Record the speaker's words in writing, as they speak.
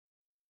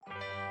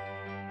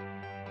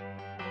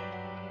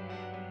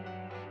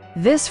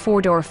This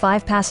four-door,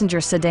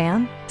 five-passenger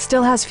sedan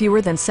still has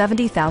fewer than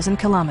 70,000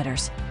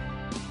 kilometers.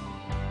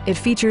 It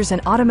features an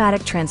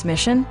automatic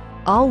transmission,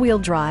 all-wheel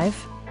drive,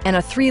 and a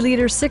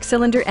 3-liter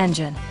six-cylinder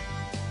engine.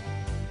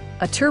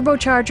 A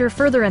turbocharger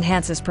further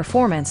enhances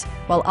performance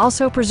while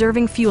also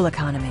preserving fuel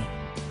economy.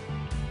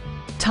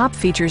 Top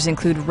features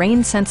include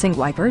rain-sensing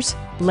wipers,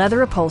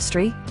 leather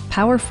upholstery,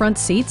 power front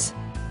seats,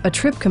 a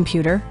trip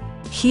computer,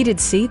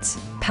 heated seats,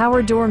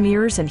 power door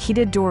mirrors and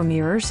heated door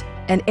mirrors,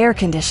 and air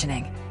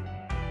conditioning.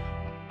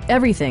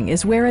 Everything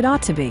is where it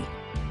ought to be,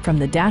 from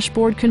the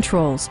dashboard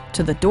controls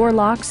to the door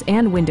locks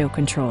and window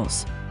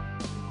controls.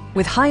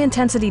 With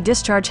high-intensity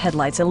discharge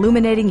headlights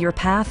illuminating your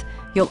path,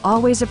 you'll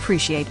always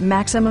appreciate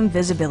maximum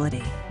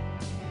visibility.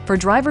 For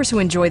drivers who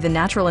enjoy the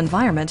natural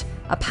environment,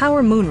 a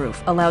power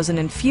moonroof allows an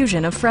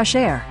infusion of fresh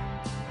air.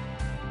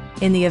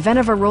 In the event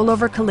of a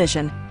rollover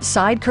collision,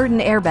 side curtain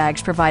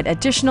airbags provide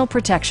additional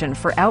protection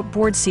for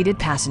outboard seated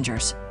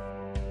passengers.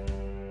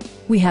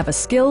 We have a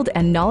skilled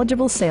and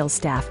knowledgeable sales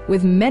staff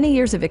with many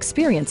years of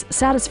experience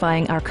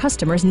satisfying our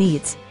customers'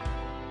 needs.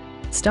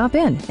 Stop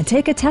in and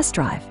take a test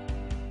drive.